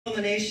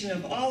culmination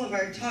of all of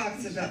our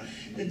talks about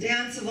the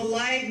dance of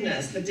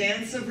aliveness, the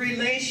dance of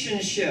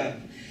relationship,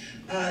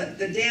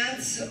 the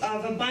dance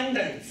of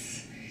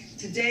abundance.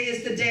 Today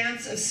is the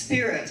dance of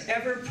spirit,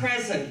 ever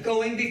present,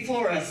 going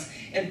before us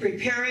and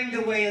preparing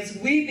the way as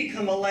we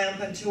become a lamp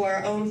unto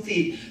our own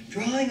feet,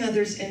 drawing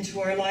others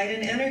into our light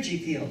and energy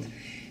field.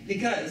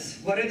 Because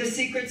what are the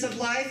secrets of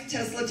life?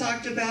 Tesla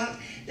talked about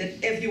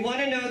that if you want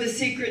to know the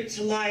secret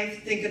to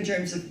life, think in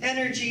terms of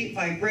energy,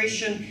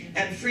 vibration,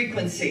 and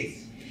frequency.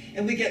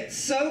 And we get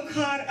so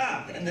caught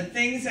up in the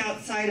things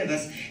outside of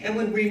us, and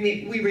when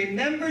we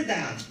remember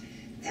that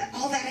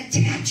all that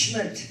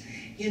attachment,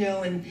 you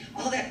know, and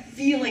all that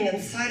feeling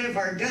inside of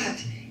our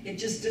gut, it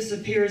just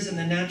disappears in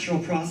the natural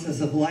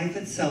process of life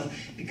itself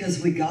because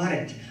we got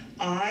it.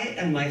 I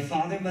and my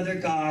Father, Mother,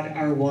 God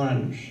are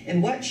one.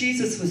 And what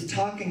Jesus was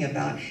talking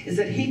about is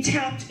that he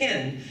tapped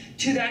in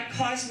to that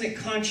cosmic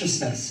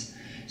consciousness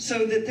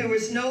so that there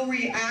was no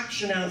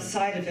reaction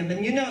outside of him.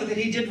 And you know that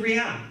he did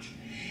react.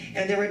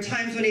 And there were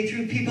times when he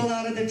threw people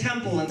out of the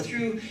temple and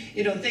threw,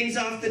 you know, things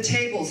off the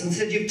tables and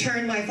said, "You've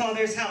turned my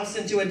Father's house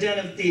into a den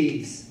of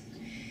thieves."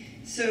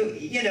 So,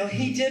 you know,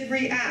 he did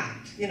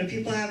react. You know,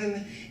 people have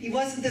him, he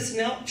wasn't this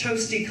milk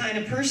toasty kind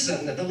of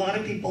person that a lot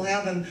of people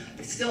have him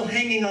still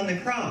hanging on the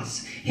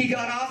cross. He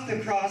got off the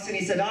cross and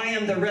he said, "I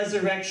am the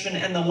resurrection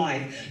and the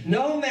life.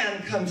 No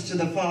man comes to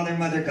the Father,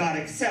 Mother, God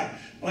except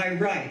by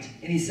right."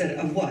 And he said,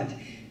 of what?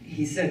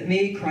 He said,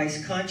 me,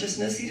 Christ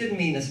consciousness. He didn't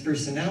mean his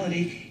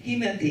personality. He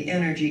meant the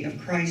energy of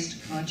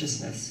Christ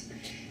consciousness.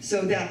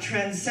 So that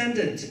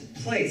transcendent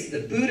place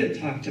that Buddha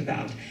talked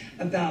about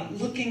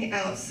looking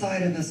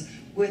outside of us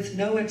with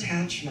no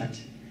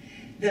attachment.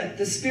 That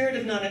the spirit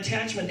of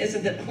non-attachment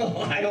isn't that,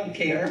 well, I don't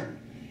care.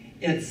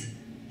 It's,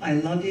 I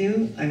love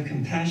you, I'm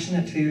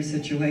compassionate to your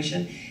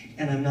situation,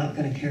 and I'm not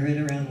going to carry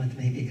it around with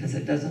me because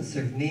it doesn't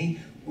serve me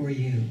or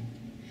you.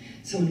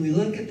 So when we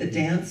look at the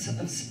dance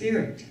of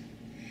spirit,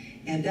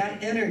 and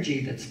that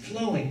energy that's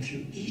flowing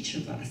through each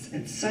of us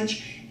at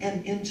such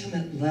an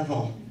intimate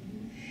level,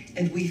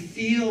 and we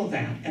feel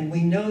that, and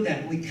we know that,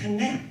 and we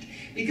connect,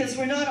 because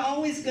we're not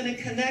always going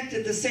to connect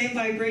at the same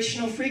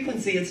vibrational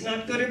frequency. It's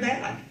not good or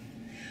bad.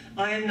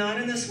 I am not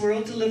in this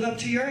world to live up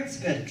to your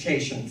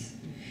expectations.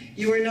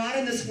 You are not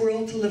in this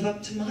world to live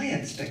up to my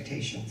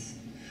expectations.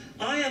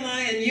 I am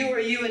I and you are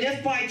you, and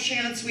if by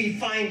chance we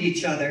find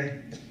each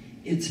other,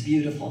 it's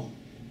beautiful.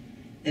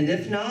 And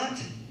if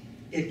not,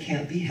 it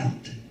can't be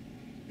helped,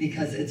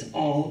 because it's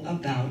all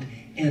about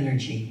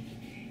energy.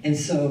 And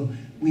so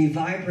we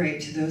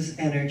vibrate to those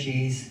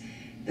energies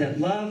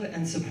that love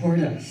and support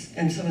us.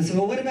 And someone said,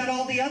 well, what about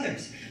all the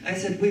others? I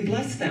said, we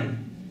bless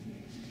them.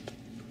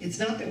 It's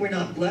not that we're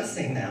not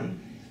blessing them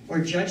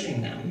or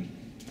judging them.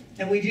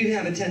 And we do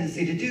have a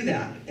tendency to do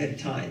that at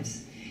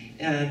times.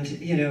 And,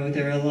 you know,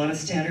 there are a lot of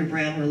standard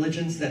brand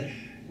religions that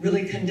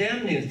really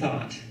condemn New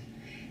Thought.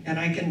 And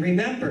I can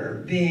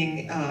remember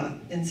being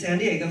in San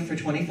Diego for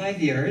 25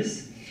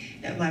 years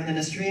at my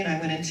ministry, and I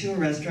went into a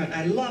restaurant.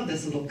 I love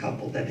this little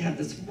couple that had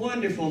this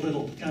wonderful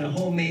little kind of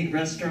homemade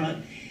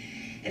restaurant.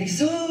 And he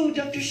said, "Oh,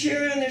 Dr.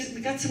 Sharon, we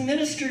got some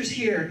ministers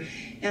here."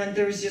 And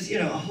there was just, you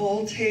know, a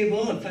whole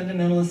table of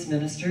fundamentalist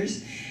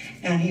ministers.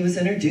 And he was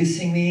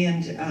introducing me,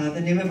 and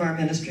the name of our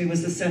ministry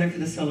was the Center for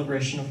the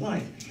Celebration of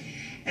Life.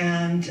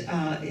 And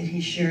he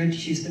shared,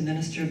 she's the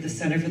minister of the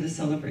Center for the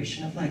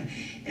Celebration of Life.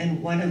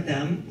 And one of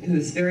them, who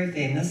is very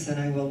famous,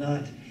 and I will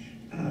not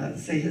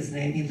say his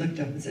name, he looked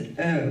up and said,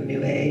 "Oh,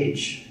 New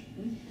Age."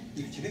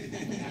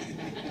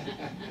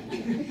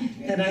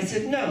 And I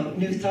said, "No,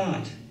 New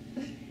Thought."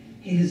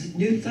 He goes,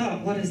 "New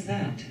Thought, what is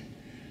that?"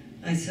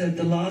 I said,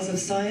 "The laws of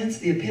science,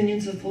 the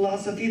opinions of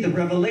philosophy, the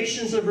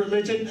revelations of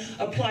religion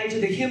apply to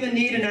the human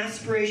need and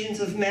aspirations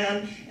of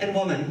man and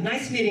woman."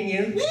 Nice meeting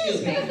you.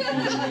 Excuse me.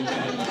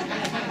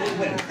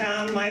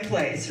 Found my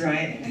place,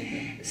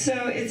 right?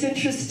 So it's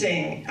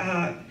interesting.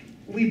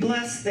 We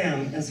bless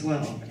them as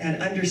well,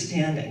 and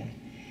understanding.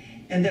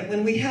 And that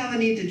when we have a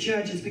need to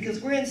judge, it's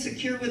because we're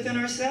insecure within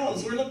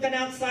ourselves. We're looking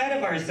outside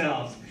of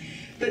ourselves.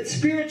 But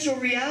spiritual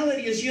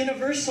reality is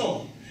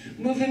universal,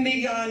 moving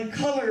beyond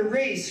color,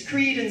 race,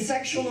 creed, and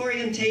sexual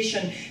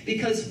orientation,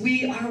 because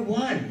we are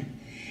one.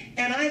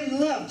 And I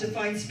love to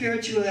find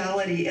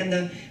spirituality in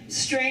the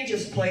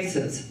strangest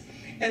places.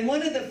 And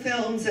one of the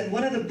films and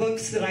one of the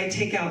books that I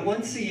take out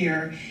once a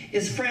year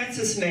is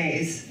Frances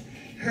May's,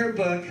 her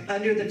book,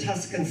 Under the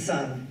Tuscan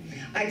Sun.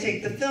 I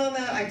take the film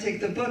out, I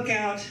take the book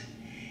out,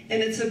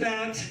 and it's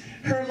about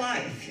her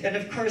life. And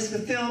of course the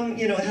film,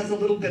 you know, has a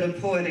little bit of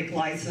poetic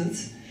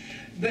license,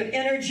 but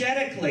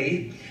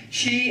energetically,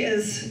 she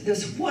is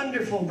this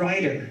wonderful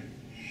writer,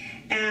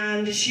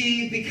 and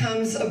she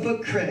becomes a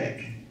book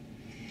critic.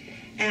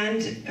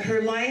 And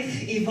her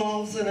life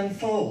evolves and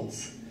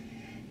unfolds.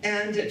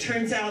 And it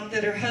turns out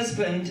that her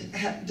husband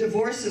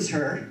divorces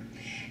her,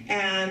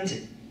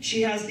 and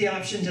she has the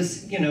option to,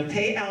 you know,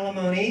 pay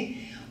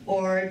alimony,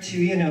 or to,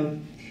 you know,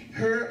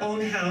 her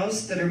own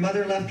house that her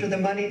mother left her the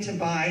money to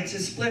buy, to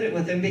split it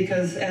with him,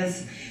 because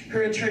as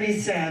her attorney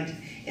said,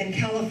 in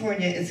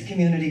California it's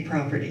community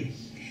property.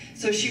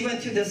 So she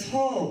went through this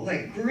whole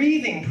like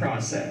grieving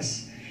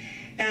process.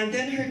 And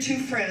then her two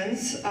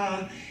friends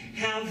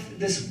have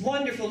this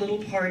wonderful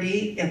little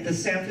party at the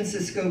San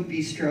Francisco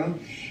Bistro,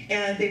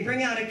 and they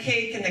bring out a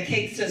cake, and the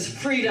cake says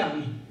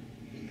freedom.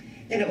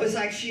 And it was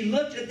like she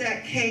looked at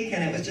that cake,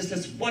 and it was just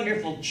this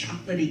wonderful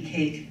chocolatey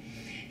cake.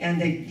 And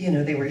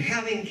they were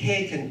having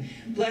cake and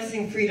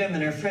blessing freedom,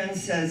 and her friend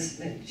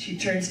says, she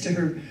turns to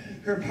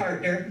her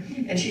partner,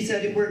 and she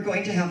said, we're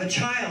going to have a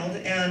child,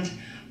 and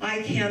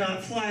I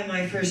cannot fly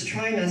my first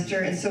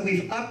trimester, and so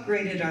we've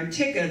upgraded our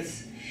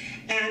tickets,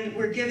 and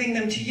we're giving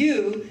them to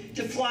you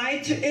to fly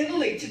to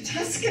Italy, to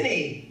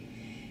Tuscany.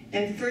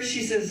 And first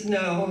she says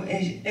no,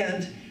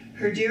 and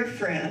her dear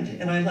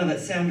friend, and I love it,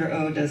 Sandra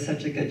Oh does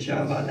such a good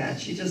job on that,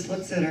 she just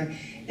looks at her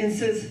and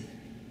says,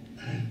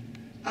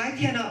 I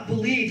cannot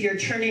believe you're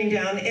turning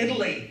down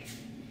Italy.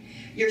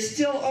 You're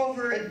still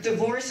over at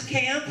divorce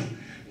camp,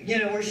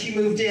 where she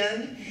moved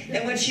in.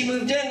 And when she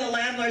moved in, the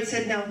landlord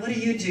said, now what do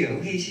you do?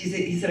 He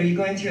said, are you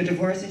going through a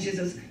divorce? And she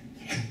says,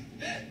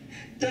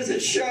 does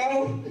it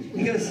show?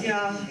 He goes,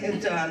 yeah,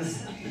 it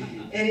does.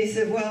 And he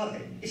said, well,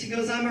 she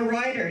goes, I'm a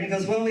writer. And he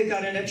goes, well, we've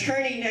got an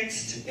attorney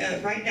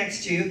right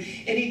next to you,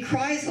 and he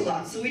cries a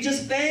lot. So we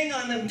just bang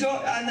on the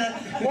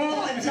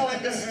wall and tell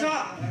him to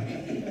stop.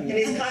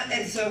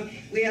 And so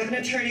we have an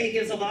attorney who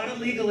gives a lot of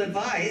legal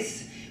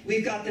advice.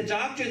 We've got the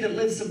doctor that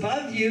lives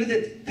above you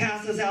that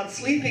passes out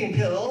sleeping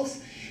pills.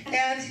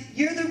 And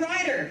you're the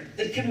writer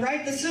that can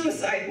write the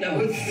suicide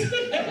notes.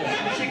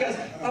 She goes,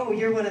 oh,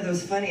 you're one of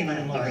those funny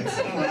landlords.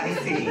 Oh, I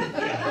see.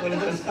 Yeah, one of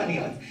those funny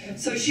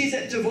ones. So she's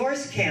at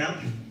divorce camp,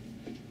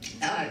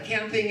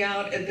 camping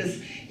out at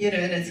this,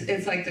 and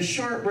it's like the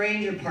short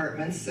range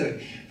apartments, so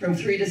from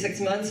 3 to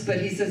 6 months, but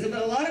he says,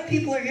 but a lot of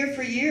people are here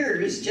for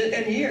years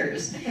and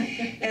years.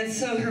 And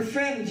so her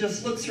friend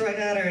just looks right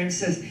at her and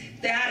says,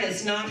 that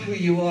is not who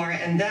you are,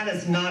 and that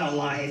is not a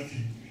life.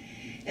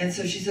 And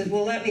so she said,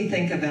 well, let me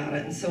think about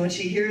it. And so when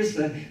she hears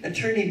the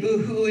attorney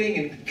boo-hooing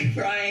and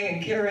crying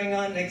and carrying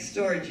on next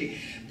door, and she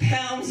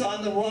pounds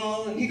on the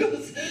wall, and he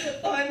goes,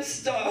 I'm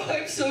so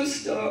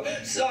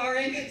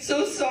sorry,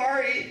 so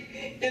sorry.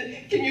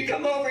 Can you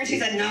come over? And she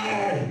said, no.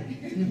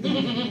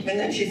 And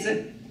then she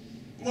said,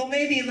 well,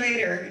 maybe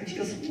later. And she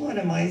goes, what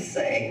am I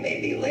saying?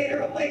 Maybe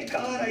later. Oh my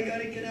God, I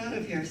gotta get out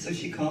of here. So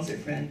she calls her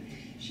friend.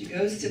 She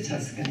goes to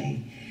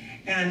Tuscany.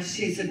 And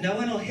she said, no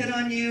one will hit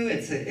on you.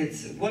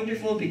 It's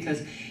wonderful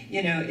because,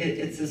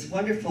 it's this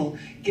wonderful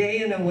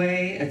gay in a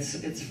way.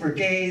 It's for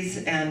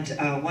gays and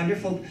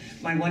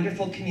my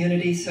wonderful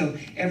community. So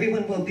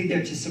everyone will be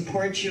there to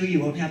support you. You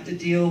won't have to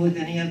deal with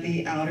any of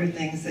the outer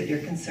things that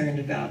you're concerned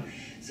about.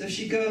 So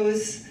she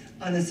goes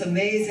on this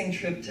amazing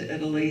trip to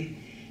Italy.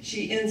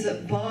 She ends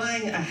up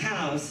buying a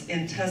house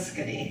in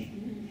Tuscany.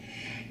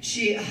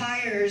 She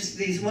hires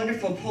these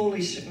wonderful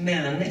Polish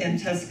men in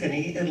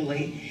Tuscany,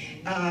 Italy,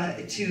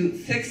 to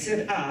fix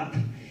it up.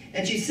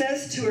 And she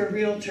says to her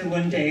realtor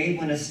one day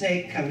when a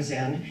snake comes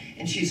in,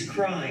 and she's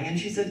crying, and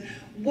she said,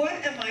 what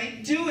am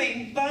I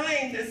doing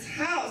buying this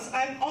house?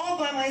 I'm all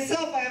by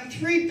myself. I have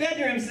 3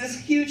 bedrooms, this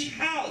huge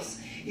house.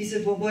 He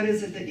said, well, what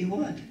is it that you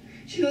want?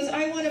 She goes,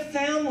 I want a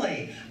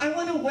family. I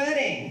want a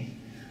wedding.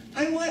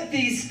 I want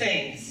these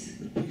things.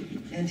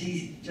 And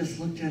he just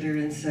looked at her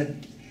and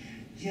said,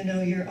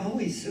 you're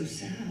always so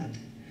sad.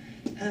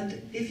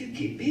 And if you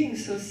keep being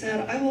so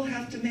sad, I will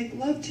have to make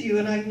love to you,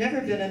 and I've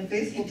never been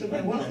unfaithful to my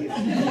wife.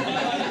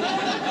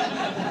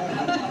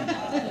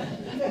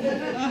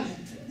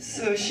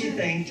 So she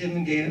thanked him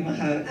and gave him a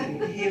hug,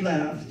 and he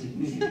left.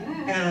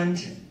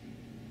 And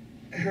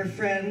her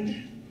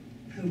friend,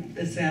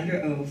 the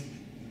Sandra Oh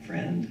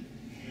friend,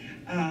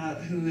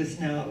 who is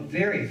now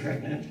very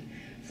pregnant,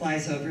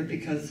 flies over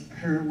because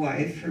her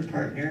wife, her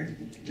partner,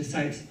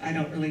 decides, I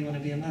don't really want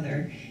to be a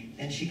mother,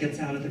 and she gets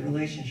out of the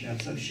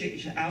relationship. So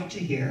she's out to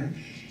here,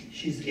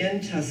 she's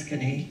in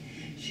Tuscany,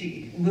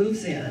 she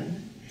moves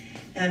in,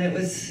 and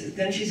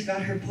then she's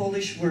got her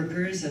Polish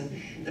workers,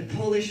 and the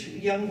Polish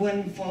young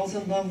one falls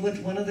in love with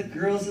one of the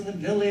girls in the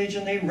village,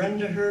 and they run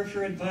to her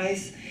for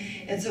advice.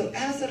 And so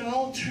as it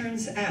all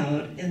turns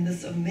out in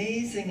this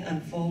amazing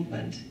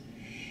unfoldment,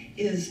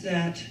 is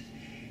that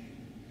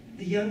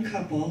the young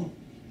couple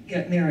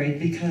get married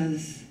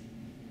because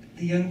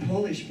the young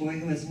Polish boy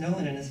who has no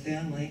one in his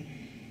family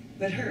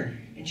but her.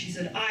 And she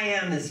said, I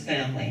am his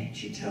family.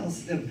 She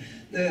tells the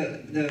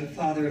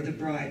father of the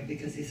bride,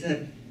 because he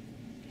said,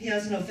 he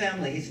has no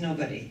family, he's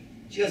nobody.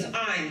 She goes,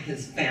 I'm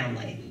his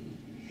family.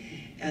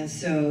 And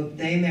so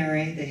they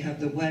marry, they have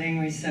the wedding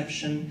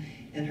reception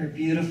in her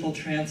beautiful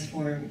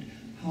transformed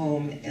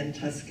home in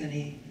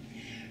Tuscany.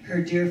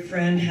 Her dear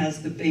friend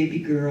has the baby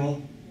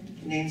girl,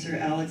 names her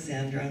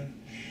Alexandra.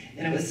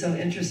 And it was so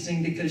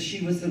interesting because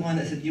she was the one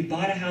that said, you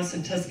bought a house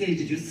in Tuscany,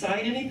 did you sign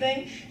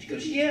anything? She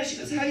goes, yeah. She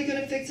goes, how are you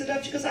going to fix it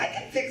up? She goes, I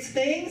can fix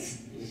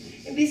things.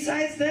 And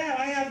besides that,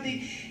 I have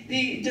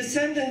the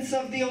descendants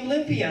of the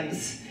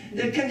Olympians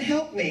that can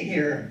help me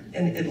here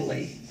in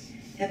Italy.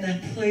 And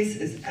that place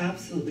is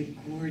absolutely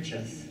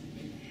gorgeous.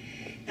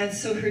 And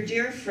so her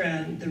dear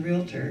friend, the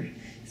realtor,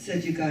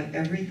 said, you got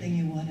everything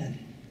you wanted.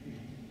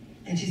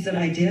 And she said,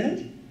 I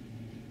did?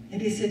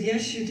 And he said,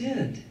 yes, you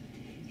did.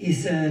 He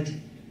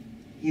said,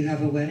 you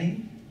have a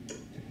wedding,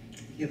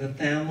 you have a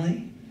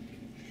family.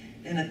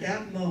 And at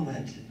that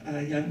moment,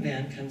 a young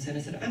man comes in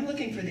and said, I'm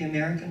looking for the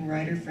American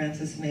writer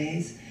Frances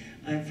Mays.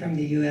 I'm from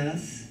the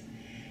US.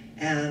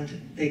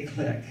 And they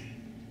click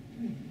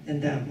in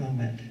that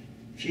moment.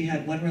 She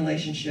had one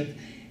relationship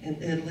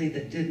in Italy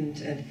that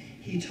didn't, and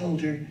he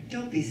told her,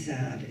 don't be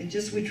sad.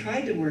 We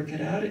tried to work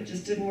it out, it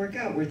just didn't work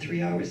out. We're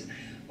 3 hours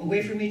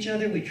away from each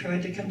other, we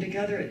tried to come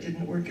together, it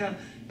didn't work out.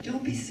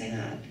 Don't be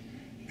sad,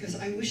 because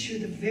I wish you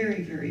the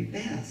very, very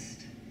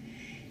best.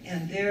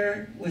 And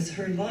there was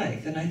her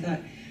life, and I thought,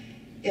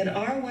 in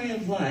our way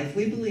of life,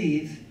 we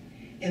believe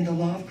in the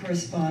law of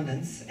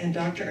correspondence, and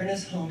Dr.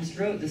 Ernest Holmes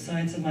wrote The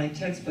Science of Mind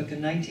textbook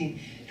in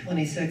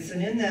 1926,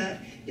 and in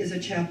that is a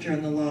chapter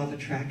on the law of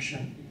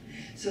attraction.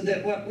 So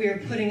that what we are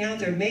putting out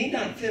there may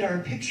not fit our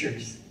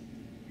pictures,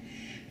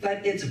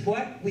 but it's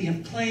what we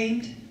have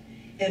claimed,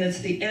 and it's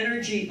the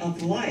energy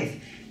of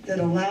life that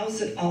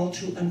allows it all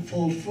to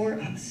unfold for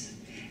us.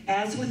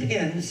 As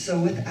within, so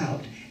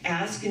without.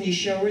 Ask and ye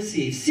shall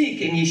receive.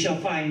 Seek and ye shall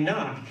find.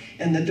 Knock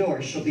and the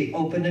door shall be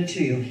opened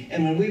unto you.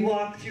 And when we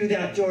walk through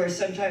that door,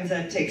 sometimes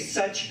that takes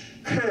such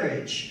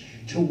courage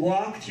to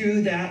walk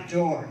through that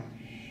door.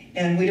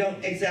 And we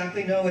don't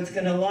exactly know what's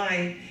going to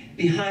lie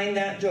behind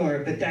that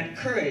door, but that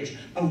courage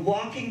of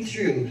walking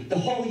through, the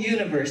whole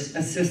universe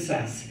assists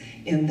us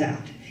in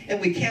that. And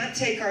we can't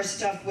take our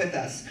stuff with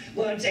us.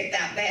 We want to take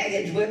that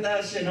baggage with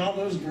us and all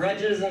those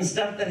grudges and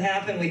stuff that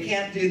happen. We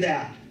can't do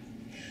that.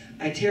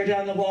 I tear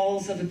down the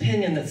walls of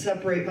opinion that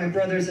separate my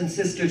brothers and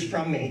sisters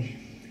from me.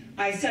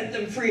 I set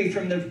them free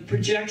from the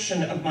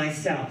projection of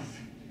myself.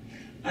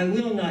 I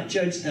will not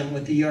judge them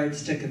with the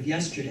yardstick of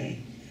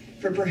yesterday.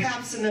 For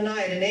perhaps in the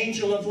night an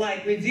angel of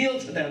light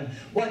revealed to them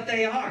what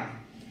they are.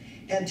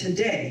 And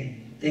today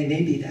they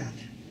may be that.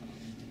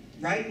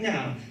 Right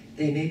now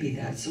they may be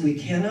that. So we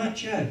cannot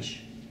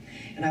judge.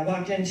 And I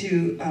walked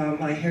into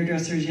my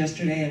hairdresser's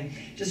yesterday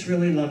and just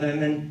really love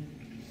him.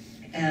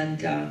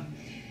 And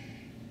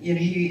you know,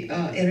 he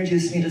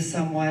introduced me to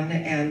someone,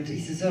 and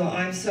he says, oh,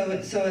 I'm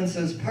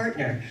so-and-so's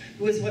partner,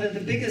 who is one of the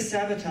biggest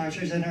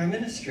sabotagers in our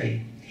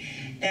ministry.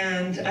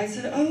 And I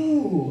said,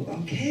 oh,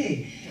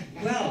 okay.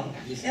 Well,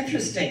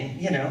 interesting,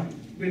 you know.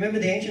 Remember,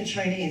 the ancient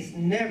Chinese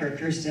never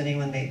cursed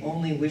anyone. They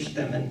only wished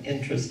them an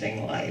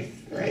interesting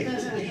life, right?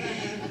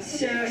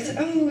 So I said,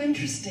 oh,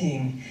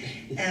 interesting.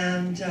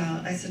 And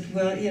I said,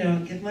 well, you know,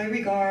 give my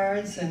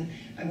regards. And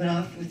I went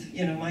off with,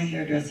 you know, my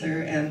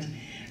hairdresser, and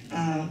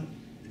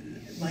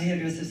my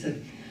hairdresser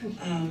said,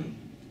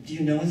 do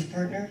you know his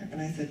partner?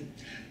 And I said,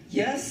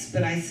 yes,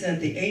 but I said,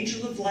 the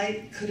angel of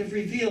light could have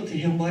revealed to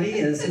him what he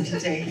is, and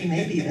today he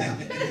may be that.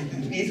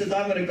 And he says,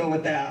 I'm going to go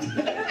with that.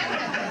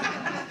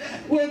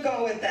 We'll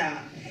go with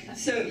that.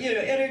 So, you know,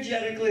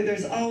 energetically,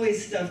 there's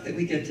always stuff that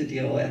we get to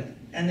deal with.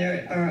 And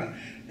there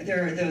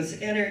are those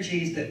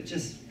energies that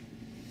just,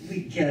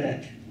 we get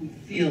it, we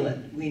feel it,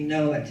 we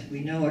know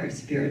our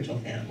spiritual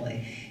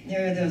family. And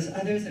there are those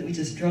others that we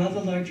just draw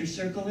the larger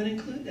circle and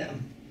include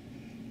them.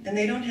 And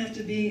they don't have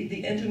to be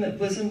the intimate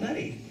bosom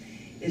buddy.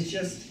 It's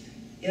just,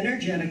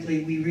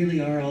 energetically, we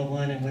really are all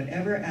one, and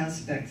whatever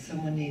aspect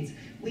someone needs,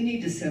 we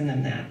need to send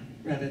them that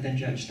rather than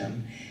judge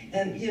them.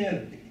 And, you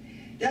know,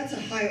 that's a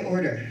high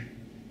order.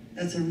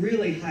 That's a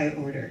really high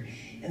order.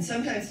 And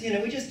sometimes, you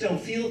know, we just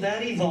don't feel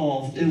that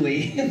evolved, do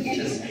we? We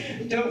just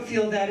don't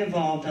feel that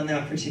evolved on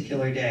that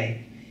particular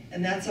day.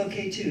 And that's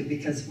okay too,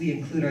 because we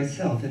include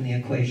ourselves in the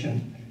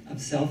equation of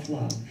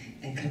self-love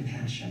and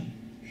compassion.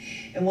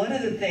 And one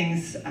of the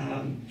things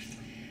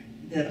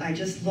that I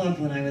just loved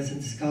when I was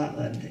in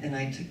Scotland, and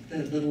I took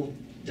the little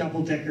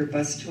double-decker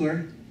bus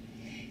tour.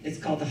 It's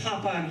called the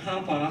Hop On,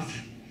 Hop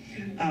Off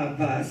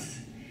bus.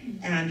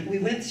 And we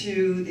went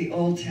through the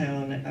old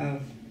town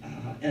of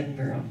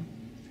Edinburgh.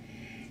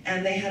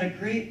 And they had a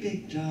great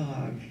big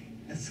dog,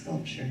 a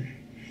sculpture.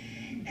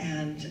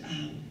 And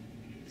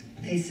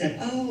they said,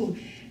 oh,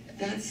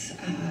 that's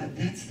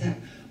that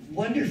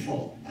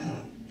wonderful,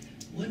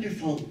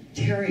 wonderful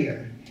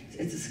terrier.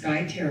 It's a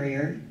Skye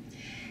Terrier.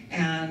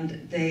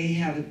 And they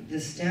have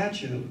this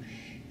statue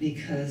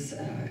because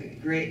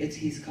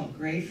he's called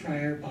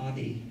Greyfriar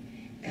Bobby.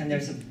 And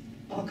there's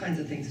all kinds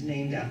of things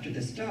named after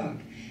this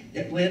dog.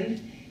 That when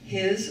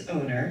his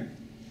owner,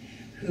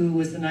 who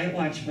was the night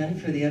watchman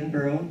for the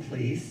Edinburgh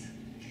Police,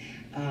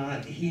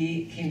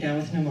 he came down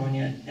with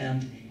pneumonia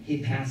and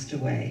he passed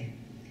away.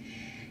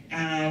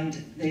 And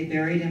they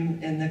buried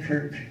him in the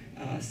Kirk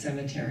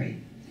cemetery.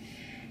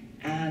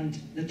 And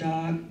the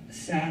dog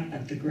sat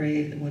at the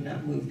grave and would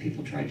not move.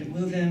 People tried to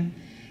move him.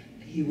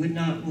 He would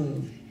not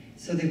move.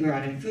 So they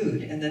brought him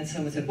food. And then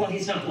someone said, well,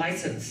 he's not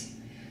licensed.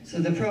 So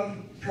the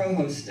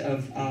provost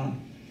of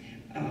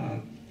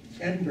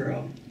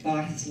Edinburgh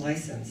bought his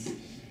license.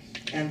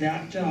 And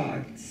that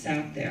dog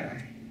sat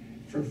there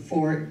for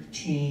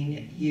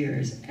 14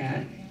 years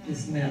at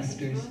his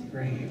master's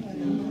grave.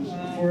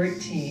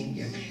 14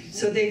 years.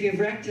 So they've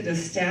erected a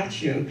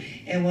statue.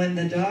 And when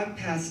the dog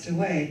passed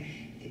away,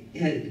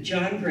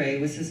 John Gray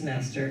was his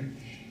master.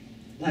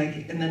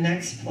 Like in the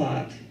next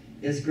plot,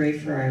 is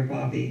Greyfriar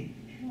Bobby,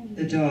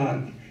 the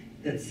dog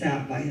that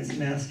sat by his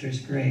master's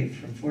grave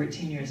for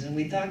 14 years. And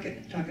we talk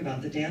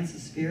about the dance of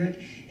spirit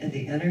and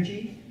the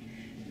energy,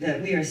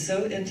 that we are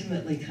so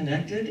intimately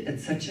connected at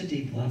such a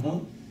deep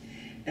level,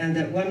 and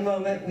that one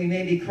moment we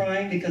may be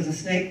crying because a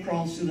snake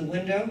crawls through the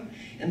window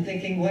and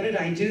thinking, what did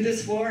I do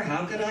this for?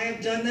 How could I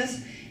have done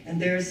this?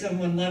 And there's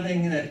someone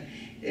loving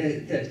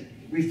that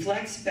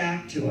reflects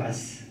back to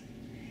us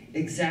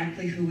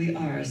exactly who we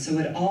are. So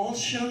it all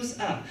shows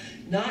up,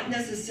 not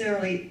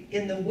necessarily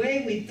in the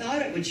way we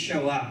thought it would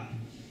show up,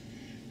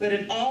 but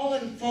it all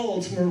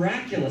unfolds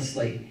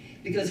miraculously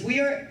because we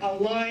are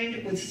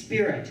aligned with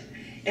spirit.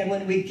 And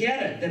when we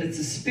get it, that it's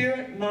a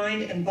spirit,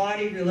 mind, and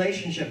body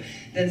relationship,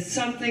 then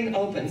something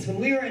opens. When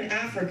we were in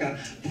Africa,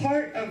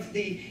 part of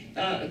the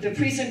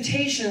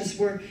presentations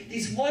were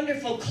these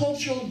wonderful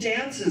cultural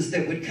dances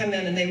that would come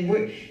in, and they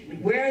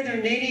would wear their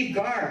native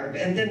garb.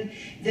 And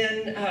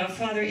then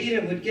Father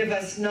Ida would give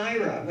us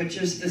Naira, which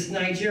is this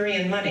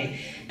Nigerian money.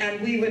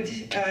 And we would,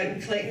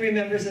 Clayton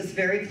remembers this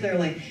very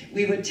clearly,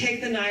 we would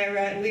take the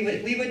Naira and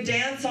we would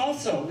dance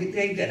also.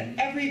 They'd get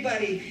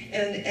everybody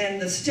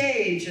and the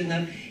stage and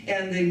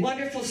the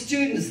wonderful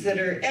students that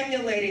are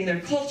emulating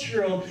their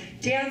cultural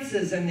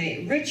dances and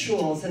the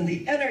rituals and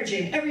the energy,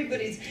 and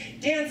everybody's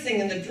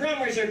dancing and the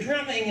drummers are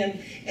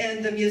drumming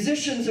and the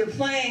musicians are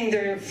playing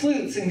their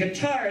flutes and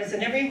guitars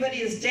and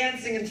everybody is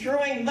dancing and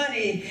throwing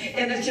money,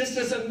 and it's just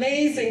this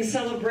amazing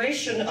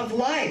celebration of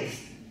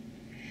life.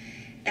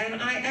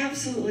 And I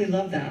absolutely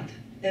love that.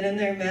 And in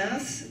their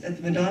Mass at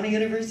the Madonna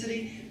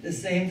University, the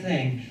same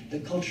thing, the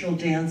cultural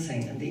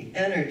dancing and the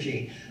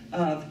energy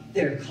of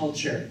their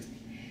culture.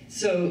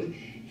 So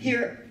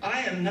here,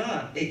 I am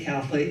not a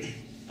Catholic.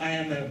 I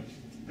am a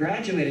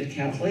graduated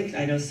Catholic.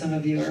 I know some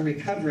of you are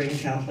recovering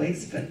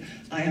Catholics, but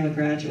I am a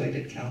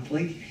graduated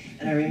Catholic.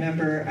 And I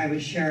remember I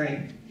was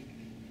sharing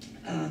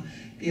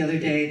the other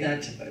day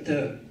that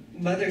the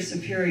Mother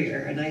Superior,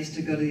 and I used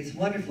to go to these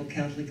wonderful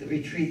Catholic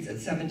retreats at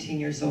 17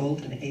 years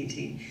old and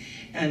 18,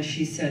 and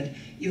she said,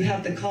 you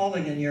have the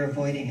calling and you're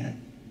avoiding it.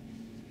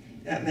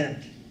 That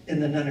meant in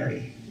the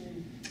nunnery.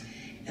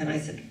 And I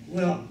said,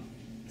 well,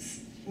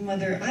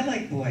 Mother, I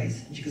like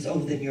boys. And she goes, oh,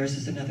 then yours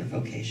is another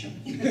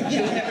vocation. She was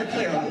never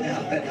clear on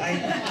that, but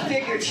I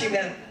figured she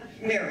meant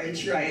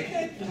marriage,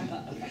 right?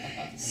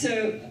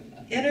 So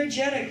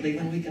energetically,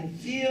 when we can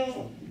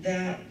feel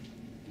that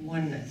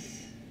oneness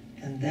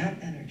and that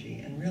energy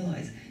and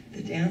realize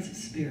the dance of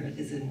spirit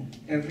is in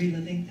every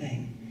living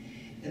thing,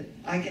 that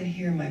I can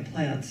hear my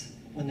plants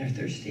when they're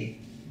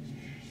thirsty.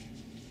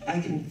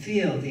 I can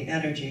feel the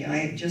energy.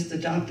 I just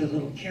adopted a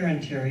little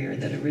Cairn Terrier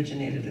that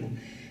originated in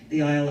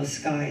the Isle of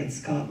Skye in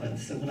Scotland.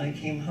 So when I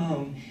came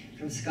home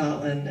from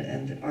Scotland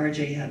and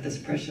RJ had this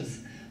precious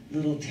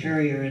little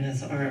terrier in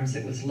his arms,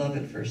 it was love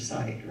at first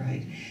sight,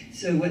 right?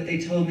 So what they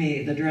told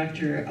me, the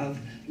director of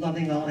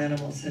Loving All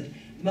Animals said,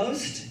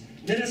 most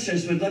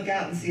ministers would look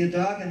out and see a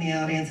dog in the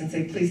audience and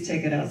say, please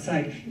take it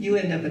outside. You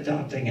end up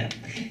adopting it.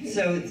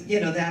 So, you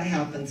know, that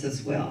happens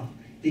as well,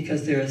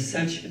 because there is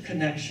such a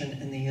connection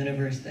in the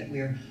universe that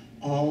we're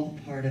all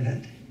part of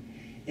it.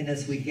 And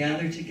as we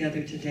gather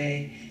together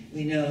today,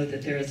 we know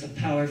that there is a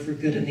power for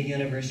good in the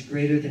universe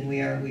greater than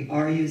we are. We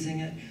are using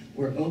it.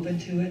 We're open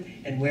to it.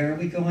 And where are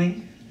we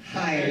going?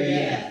 Higher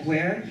yet.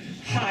 Where?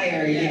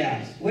 Higher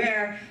yet.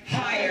 Where?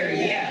 Higher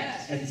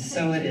yet. And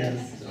so it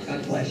is.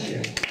 God bless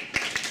you.